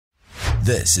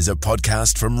This is a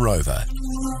podcast from Rover.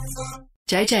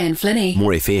 JJ and Flynny.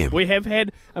 More FM. We have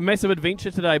had a massive adventure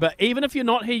today, but even if you're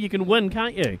not here, you can win,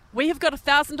 can't you? We have got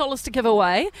 $1,000 to give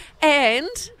away and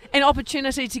an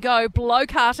opportunity to go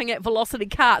blow-karting at Velocity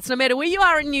Karts. No matter where you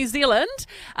are in New Zealand,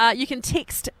 you can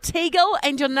text Teagle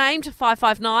and your name to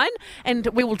 559 and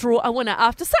we will draw a winner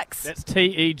after 6. That's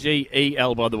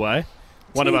Tegel, by the way.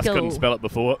 One of us Teagle. couldn't spell it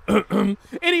before.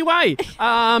 Anyway,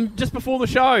 just before the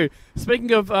show,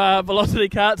 speaking of Velocity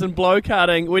Karts and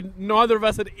blow-karting, neither of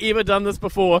us had ever done this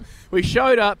before. We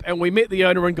showed up and we met the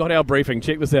owner and got our briefing.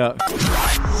 Check this out.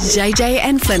 JJ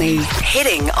and Flynny.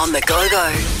 Heading on the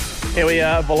go-go. Here we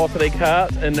are, Velocity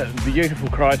Karts in beautiful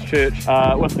Christchurch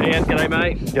with Ian. G'day,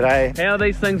 mate. G'day. How do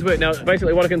these things work? Now,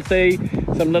 basically what I can see,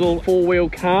 some little four-wheel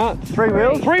carts. Three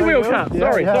wheels? Three-wheel carts,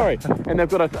 Yeah, sorry. yeah. And they've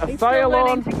got a sail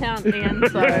on. To count, Ian,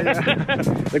 so.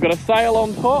 They've got a sail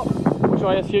on top, which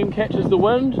I assume catches the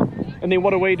wind. And then what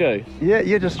do we do? Yeah,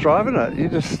 you're just driving it. You're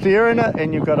just steering it,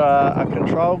 and you've got a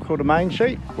control called a main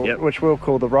sheet, Yep. which we'll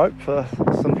call the rope for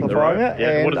simplifying it. Yeah.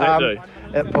 And What does that do?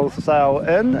 It pulls the sail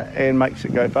in and makes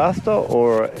it go faster,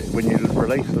 or when you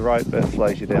release the rope, it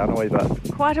slows you down a wee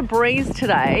bit. Quite a breeze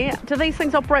today. Do these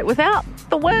things operate without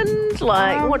the wind?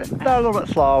 What? They're a little bit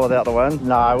slower without the wind.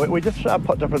 No, we just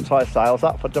put different size sails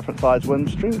up for different size wind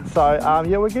strength. So,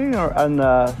 yeah, we're getting in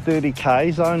the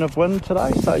 30k zone of wind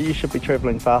today, so you should be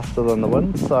travelling faster than the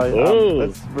wind. So,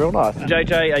 it's real nice.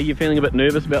 JJ, are you feeling a bit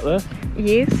nervous about this?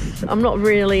 Yes, I'm not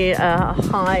really a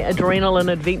high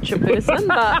adrenaline adventure person,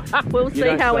 but we'll see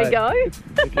don't how we say. go.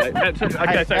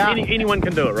 Okay, so anyone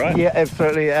can do it, right? Yeah,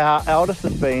 absolutely. Our eldest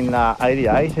has been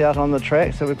 88 out on the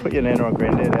track, so we put your nana or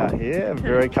granddad out here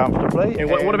very comfortably. And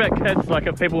what about kids? Like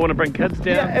if people want to bring kids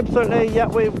down? Yeah, absolutely. Yeah,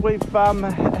 we've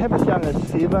have as young as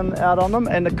 7 out on them,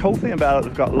 and the cool thing about it,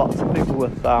 we've got lots of people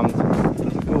with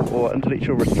physical or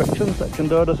intellectual restrictions that can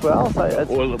do it as well. So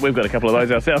it's, Well, we've got a couple of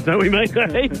those ourselves, don't we, mate?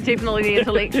 Definitely the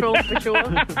intellectual for sure.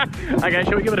 Okay,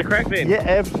 shall we give it a crack then? yeah,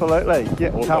 absolutely.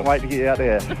 Yeah, Awesome. can't wait to get you out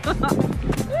there.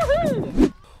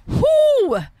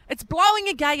 Whoo! It's blowing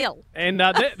a gale. And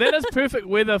that is perfect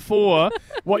weather for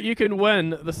what you can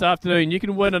win this afternoon. You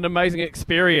can win an amazing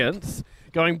experience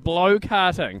going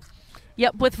blow-karting.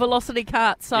 Yep, with Velocity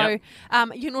Karts. So Yep.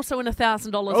 you can also win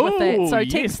 $1,000 with that. So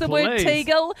yes, text the word please.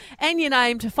 Teagle and your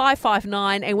name to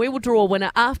 559 and we will draw a winner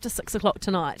after 6 o'clock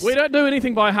tonight. We don't do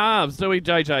anything by halves, do we,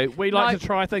 JJ? We like to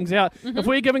try things out. If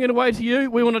we're giving it away to you,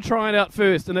 we want to try it out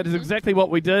first, and that is exactly what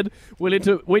we did. We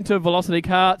went to Velocity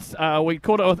Karts. We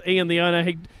caught it with Ian, the owner.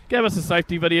 He gave us a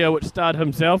safety video which starred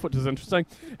himself, which is interesting,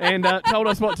 and told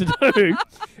us what to do,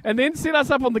 and then set us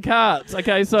up on the karts.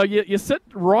 Okay, so you sit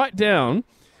right down,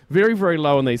 very, very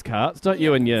low on these karts, don't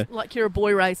you? And Like you're a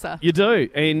boy racer. you do,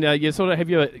 and you sort of have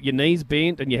your knees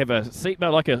bent, and you have a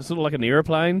seatbelt like an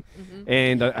aeroplane,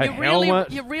 and a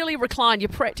helmet. You're really reclined. You're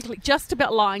practically just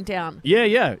about lying down.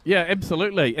 Yeah,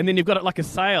 absolutely. And then you've got it like a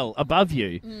sail above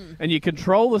you, and you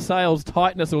control the sail's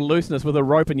tightness or looseness with a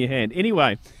rope in your hand.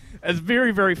 Anyway, it's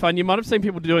very, very fun. You might have seen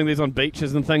people doing these on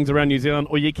beaches and things around New Zealand,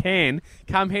 or you can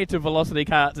come here to Velocity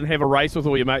Karts and have a race with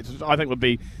all your mates, which I think would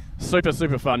be super,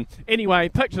 super fun. Anyway,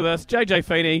 picture this, JJ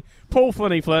Feeney, Paul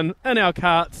Flynny Flynn in our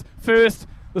karts. First,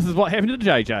 this is what happened to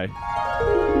JJ.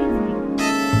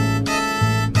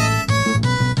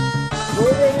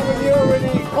 We're ready when you're ready.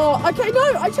 Oh, okay,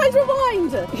 no, I changed my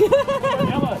mind.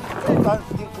 Don't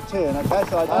forget to turn, okay?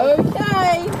 So I don't...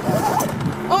 Okay.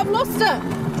 I've lost it.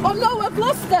 Oh no, I've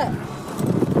lost it.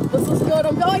 This is good.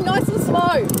 I'm going nice and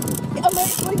slow. I'm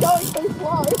actually going too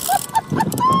slow.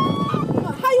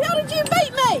 Hey, how did you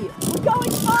beat me? We're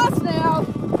going fast now.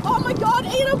 Oh my God,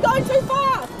 Ian, I'm going too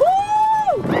fast. Woo!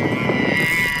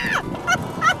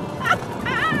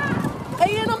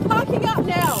 Ian, I'm parking up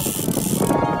now.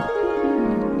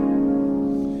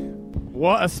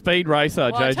 What a speed racer,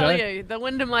 Well, JJ. I tell you, the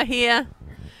wind in my hair,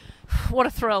 what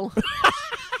a thrill.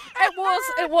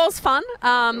 It was fun.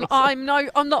 I'm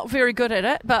not very good at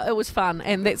it, but it was fun,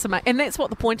 and that's amazing. And that's what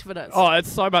the point of it is. Oh,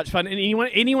 it's so much fun. And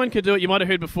anyone could do it. You might have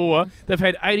heard before. They've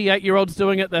had 88-year-olds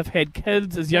doing it. They've had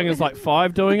kids as young as like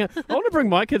 5 doing it. I want to bring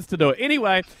my kids to do it.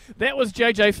 Anyway, that was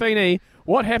JJ Feeney.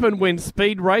 What happened when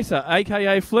Speed Racer,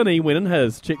 a.k.a. Flynny, went in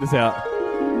his? Check this out.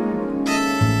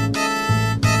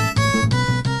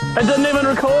 It didn't even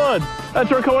record.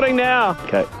 It's recording now.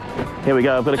 Okay, here we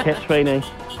go. I've got to catch Feeney,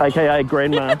 a.k.a.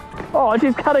 Grandma. Oh,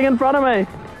 she's cutting in front of me.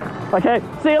 Okay,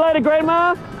 see you later,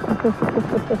 Grandma. See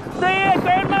ya,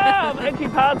 Grandma. And she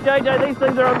passed JJ. These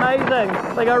things are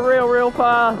amazing. They go real, real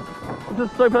fast. This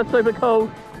is super, super cool.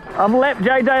 I've lapped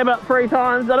JJ about 3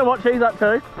 times. I don't know what she's up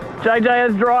to. JJ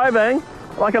is driving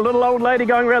like a little old lady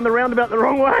going around the roundabout the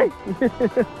wrong way.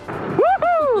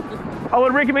 Woohoo! I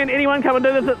would recommend anyone come and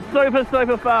do this. It's super,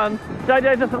 super fun.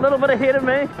 JJ's just a little bit ahead of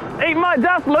me. Eat my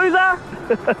dust, loser!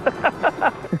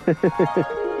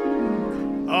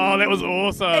 Oh, that was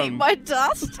awesome. Eat my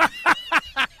dust.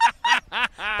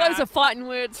 Those are fighting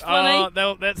words, Flynny.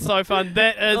 Oh, that's so fun.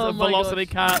 That is a velocity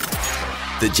kart.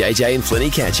 The JJ and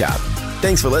Flynny catch up.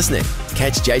 Thanks for listening.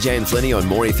 Catch JJ and Flynny on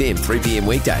More FM 3 p.m.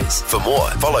 weekdays. For more,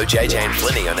 follow JJ and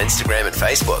Flynny on Instagram and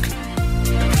Facebook.